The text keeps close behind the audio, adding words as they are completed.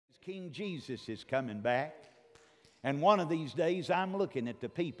King Jesus is coming back. And one of these days, I'm looking at the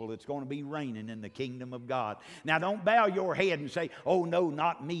people that's going to be reigning in the kingdom of God. Now, don't bow your head and say, oh, no,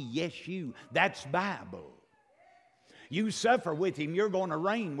 not me. Yes, you. That's Bible. You suffer with Him, you're going to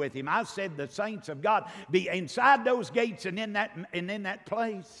reign with Him. I said the saints of God be inside those gates and in that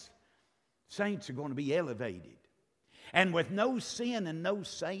place. Saints are going to be elevated. And with no sin and no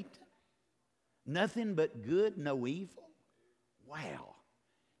Satan, nothing but good, no evil. Wow.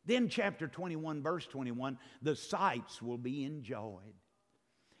 Then chapter 21, verse 21, the sights will be enjoyed.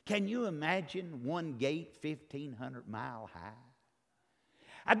 Can you imagine one gate 1,500 mile high?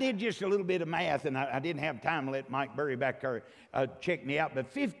 I did just a little bit of math, and I didn't have time to let Mike Burry back there check me out,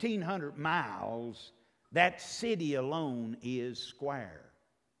 but 1,500 miles, that city alone is square.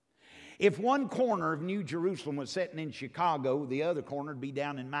 If one corner of New Jerusalem was sitting in Chicago, the other corner would be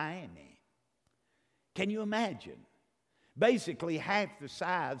down in Miami. Can you imagine? Basically, half the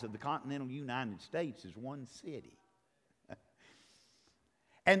size of the continental United States is one city.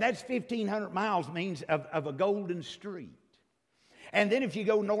 And that's 1,500 miles means of a golden street. And then if you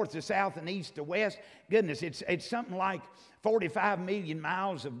go north to south and east to west, goodness, it's something like 45 million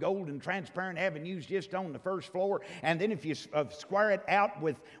miles of golden transparent avenues just on the first floor. And then if you square it out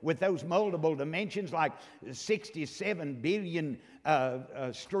with those multiple dimensions, like 67 billion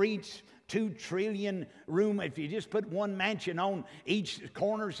streets, 2 trillion room. If you just put one mansion on each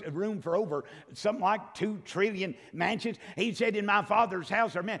corner's room for over something like 2 trillion mansions. He said, in my Father's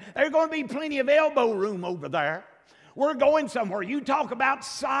house are men. There's going to be plenty of elbow room over there. We're going somewhere. You talk about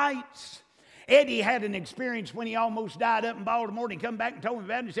sights. Eddie had an experience when he almost died up in Baltimore. And he come back and told me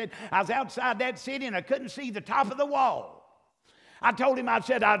about it. He said, I was outside that city and I couldn't see the top of the wall. I told him, I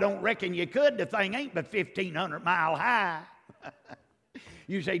said, I don't reckon you could. The thing ain't but 1,500 mile high.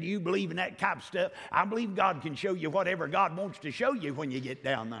 You say, do you believe in that type of stuff? I believe God can show you whatever God wants to show you when you get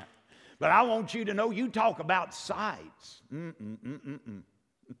down there. But I want you to know, you talk about sights.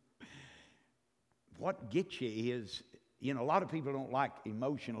 What gets you is, a lot of people don't like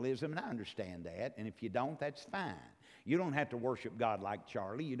emotionalism, and I understand that. And if you don't, that's fine. You don't have to worship God like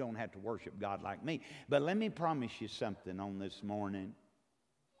Charlie. You don't have to worship God like me. But let me promise you something on this morning.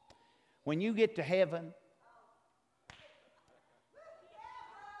 When you get to heaven,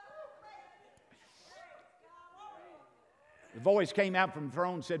 the voice came out from the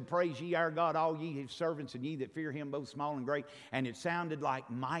throne and said, praise ye our God, all ye his servants, and ye that fear him, both small and great. And it sounded like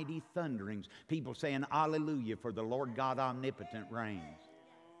mighty thunderings. People saying, hallelujah, for the Lord God omnipotent reigns.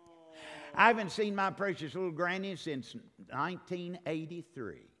 I haven't seen my precious little granny since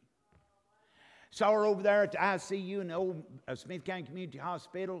 1983. Saw her over there at the ICU in the old Smith County Community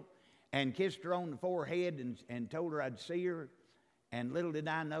Hospital and kissed her on the forehead and told her I'd see her. And little did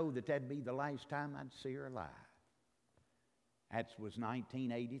I know that that'd be the last time I'd see her alive. That was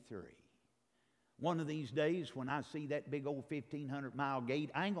 1983. One of these days when I see that big old 1,500 mile gate,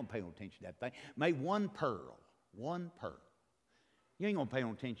 I ain't going to pay no attention to that thing. Maybe one pearl. You ain't going to pay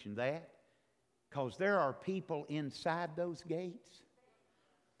no attention to that. Because there are people inside those gates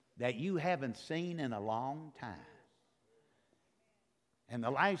that you haven't seen in a long time. And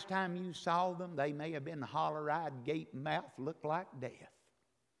the last time you saw them, they may have been holler-eyed, gape mouth, looked like death.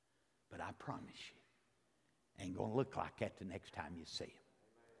 But I promise you, ain't going to look like that the next time you see them.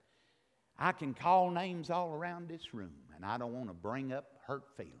 I can call names all around this room, and I don't want to bring up hurt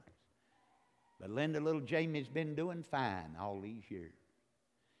feelings. But Linda, little Jamie's been doing fine all these years.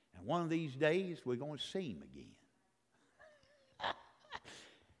 And one of these days, we're going to see him again.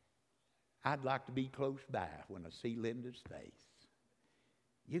 I'd like to be close by when I see Linda's face.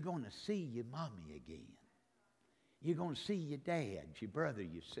 You're going to see your mommy again. You're going to see your dad, your brother,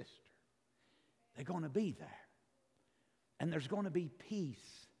 your sister. They're going to be there. And there's going to be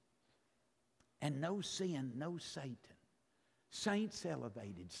peace and no sin, no Satan. Saints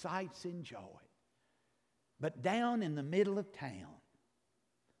elevated, sights enjoyed. But down in the middle of town,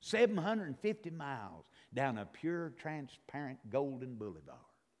 750 miles down a pure, transparent, golden boulevard,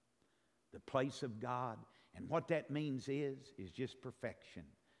 the place of God. And what that means is just perfection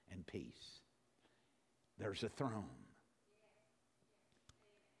and peace. There's a throne.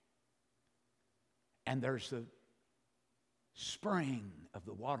 And there's the spring of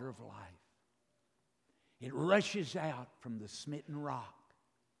the water of life. It rushes out from the smitten rock.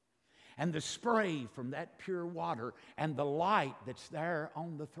 And the spray from that pure water and the light that's there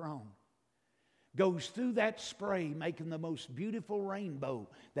on the throne goes through that spray, making the most beautiful rainbow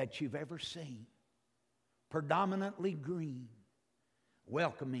that you've ever seen. Predominantly green,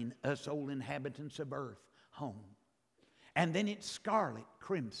 welcoming us old inhabitants of earth home. And then it's scarlet,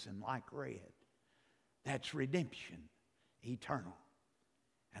 crimson like red. That's redemption, eternal.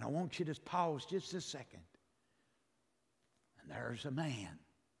 And I want you to pause just a second. And there's a man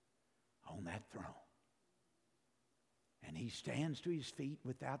on that throne. And he stands to his feet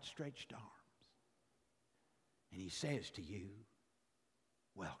with outstretched arms. And he says to you,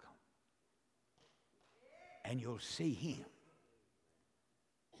 welcome. And you'll see him.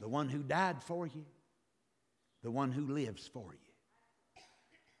 The one who died for you. The one who lives for you.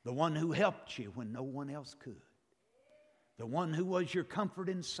 The one who helped you when no one else could. The one who was your comfort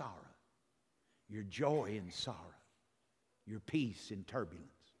in sorrow. Your joy in sorrow. Your peace in turbulence.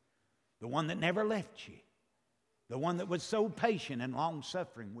 The one that never left you. The one that was so patient and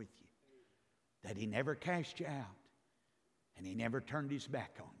long-suffering with you that he never cast you out and he never turned his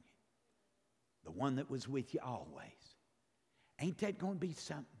back on you. The one that was with you always. Ain't that going to be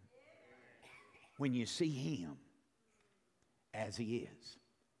something? When you see him as he is.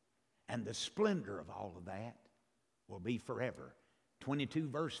 And the splendor of all of that will be forever. 22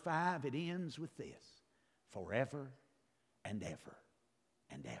 verse 5, it ends with this. Forever and ever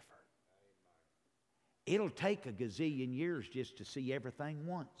and ever. It'll take a gazillion years just to see everything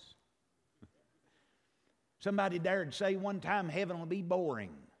once. Somebody dared say one time heaven will be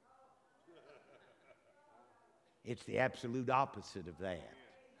boring. It's the absolute opposite of that.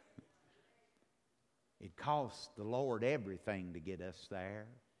 It costs the Lord everything to get us there.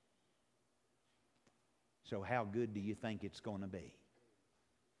 So how good do you think it's going to be?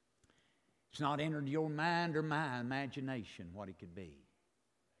 It's not entered your mind or my imagination what it could be.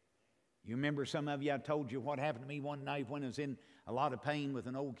 You remember some of you, I told you what happened to me one night when I was in a lot of pain with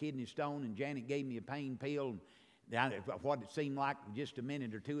an old kidney stone, and Janet gave me a pain pill. And what it seemed like just a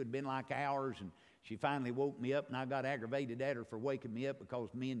minute or two had been like hours, and she finally woke me up, and I got aggravated at her for waking me up because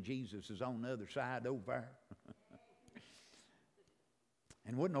me and Jesus is on the other side over there.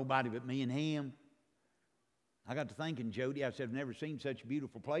 And wasn't nobody but me and him. I got to thinking, Jody, I said, I've never seen such a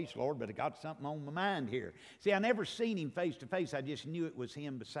beautiful place, Lord, but I got something on my mind here. See, I never seen him face to face. I just knew it was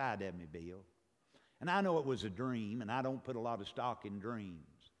him beside me, Bill. And I know it was a dream, and I don't put a lot of stock in dreams.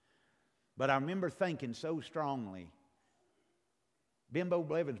 But I remember thinking so strongly, Bimbo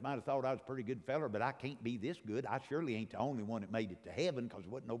Blevins might have thought I was a pretty good fella, but I can't be this good. I surely ain't the only one that made it to heaven because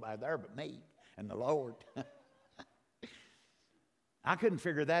there wasn't nobody there but me and the Lord. I couldn't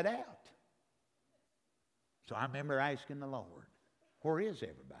figure that out. So I remember asking the Lord, where is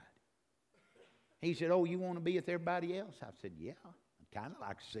everybody? He said, oh, you want to be with everybody else? I said, yeah, I'd kind of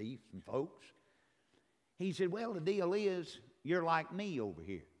like to see some folks. He said, well, the deal is, you're like me over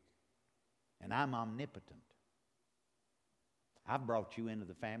here, and I'm omnipotent. I've brought you into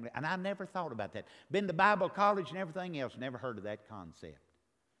the family, and I never thought about that. Been to Bible college and everything else, never heard of that concept.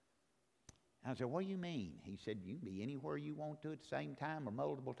 I said, what do you mean? He said, you can be anywhere you want to at the same time or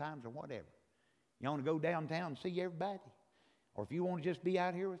multiple times or whatever. You want to go downtown and see everybody? Or if you want to just be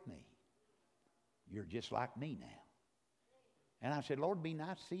out here with me, you're just like me now. And I said, Lord, it'd be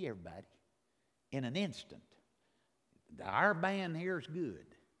nice to see everybody in an instant. Our band here is good,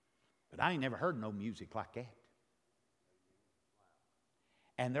 but I ain't never heard no music like that.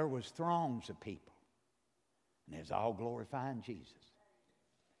 And there was throngs of people, and it was all glorifying Jesus.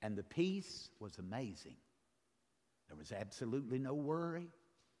 And the peace was amazing. There was absolutely no worry,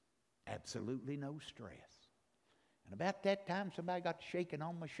 absolutely no stress. And about that time, somebody got shaking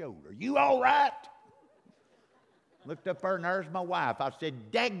on my shoulder. You all right? Looked up there, and there's my wife. I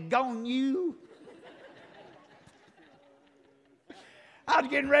said, daggone you. I was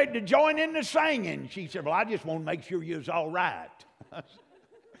getting ready to join in the singing. She said, well, I just want to make sure you was all right.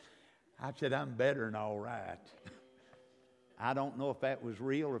 I said, I'm better than all right. I don't know if that was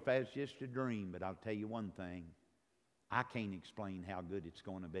real or if that's just a dream, but I'll tell you one thing. I can't explain how good it's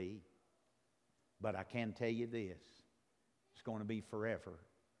going to be, but I can tell you this. It's going to be forever.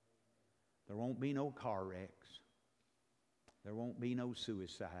 There won't be no car wrecks. There won't be no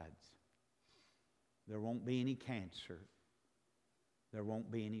suicides. There won't be any cancer. There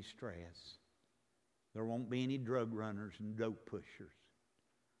won't be any stress. There won't be any drug runners and dope pushers.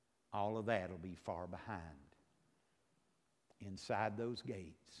 All of that will be far behind. Inside those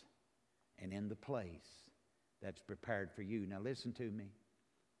gates and in the place that's prepared for you. Now listen to me.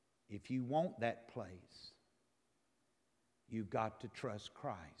 If you want that place, you've got to trust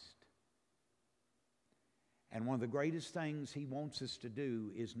Christ. And one of the greatest things He wants us to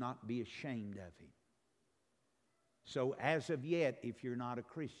do is not be ashamed of Him. So as of yet, if you're not a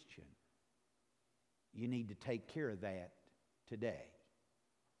Christian, you need to take care of that today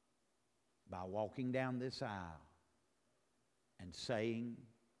by walking down this aisle and saying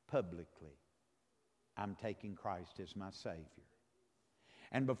publicly, I'm taking Christ as my Savior.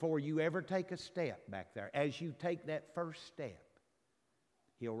 And before you ever take a step back there, as you take that first step,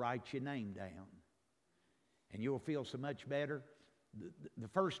 He'll write your name down. And you'll feel so much better. The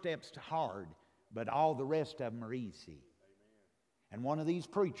first step's hard, but all the rest of them are easy. And one of these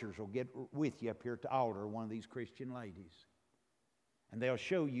preachers will get with you up here at the altar, one of these Christian ladies. And they'll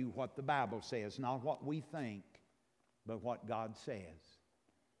show you what the Bible says, not what we think, but what God says.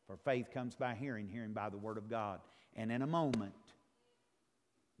 For faith comes by hearing, hearing by the Word of God. And in a moment,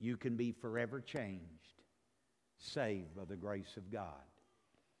 you can be forever changed, saved by the grace of God.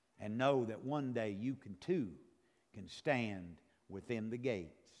 And know that one day you too can stand within the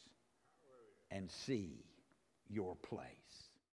gates and see your place.